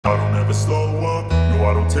never slow up, no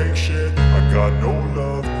I don't take shit. I got no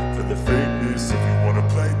love for the fakeness. If you wanna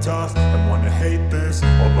play tough and wanna hate this,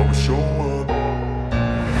 I'll always show up.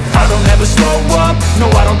 I don't ever slow up,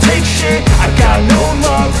 no I don't take shit. I got no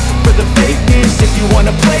love for the fakeness. If you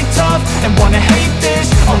wanna play tough and wanna hate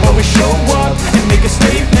this, I'll always show up and make a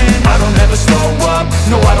statement. I don't ever slow up,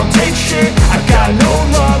 no I don't take shit. I got no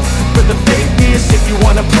love for the fakeness. If you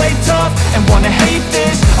wanna play tough and wanna hate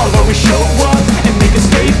this, I'll always show up and make a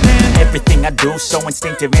statement. Everything I do so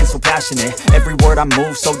instinctive and so passionate. Every word I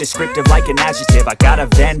move so descriptive like an adjective. I got a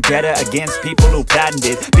vendetta against people who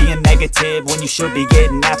patented being negative when you should be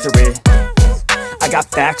getting after it. I got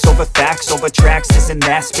facts over tracks, this and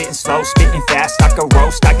that. Spitting slow, spitting fast. I could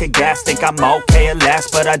roast, I could gas. Think I'm okay at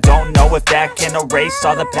last, but I don't know if that can erase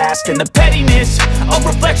all the past. And the pettiness, a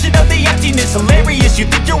reflection of the emptiness. Hilarious, you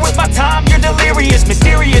think you're worth my time, you're delirious.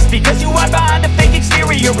 Mysterious, because you hide behind a fake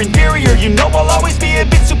exterior. Inferior, you know I'll always be a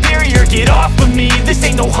bit superior. Get off of me, this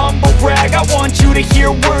ain't no humble brag. I want you to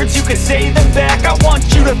hear words, you can say them back. I want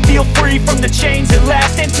you to feel free from the chains at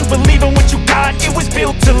last, and to believe in what you got, it was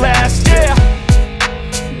built to last, yeah.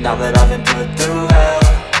 Now that I've been put through hell,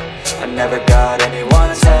 I never got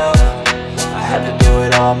anyone's help. I had to do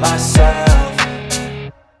it all myself.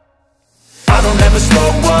 I don't ever slow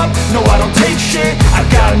up, no I don't take shit. I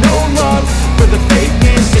got no love for the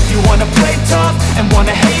fakeness. If you wanna play tough and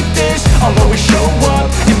wanna hate this, I'll always show up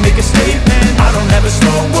and make a statement. I don't ever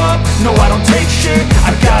slow up, no I don't take shit.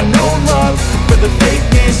 I got no love for the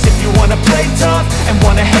fakeness. If you wanna play tough and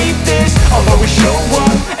wanna hate this, I'll always show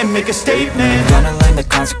up and make a statement. Gonna learn the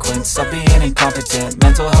consequence of being incompetent.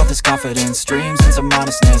 Mental health is confidence, dreams and some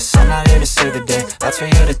honestness. I'm not here to save the day, that's for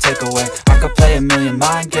you to take away. I could play a million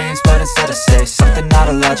mind games, but instead I say something not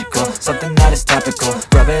illogical, something that is topical.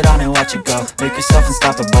 Rub it on and watch it go, make yourself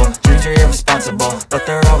unstoppable. Dreams are irresponsible, but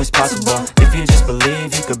they're always possible. If you just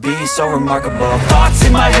believe, you could be so remarkable. Thoughts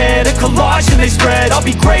in my head, a collage and they spread. I'll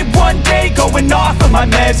be great one day, going off of my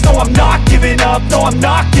meds. No, I'm not giving up, no, I'm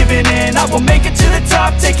not giving in. I will make it to the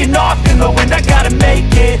top, taking off in the wind. I gotta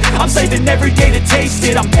make it, I'm saving every day to taste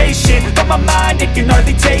it. I'm patient, but my mind, it can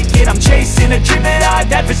hardly take it. I'm chasing a dream that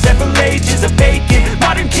I've had for several ages. A vacant,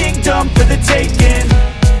 modern kingdom for the taking.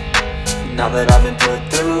 Now that I've been put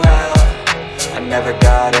through hell, I never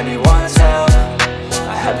got anyone's help.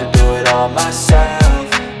 I had to do it all myself.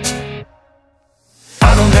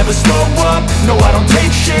 I don't ever slow up, no I don't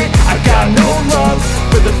take shit. I got no love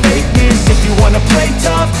for the fakeness. If you wanna play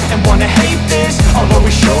tough and wanna hate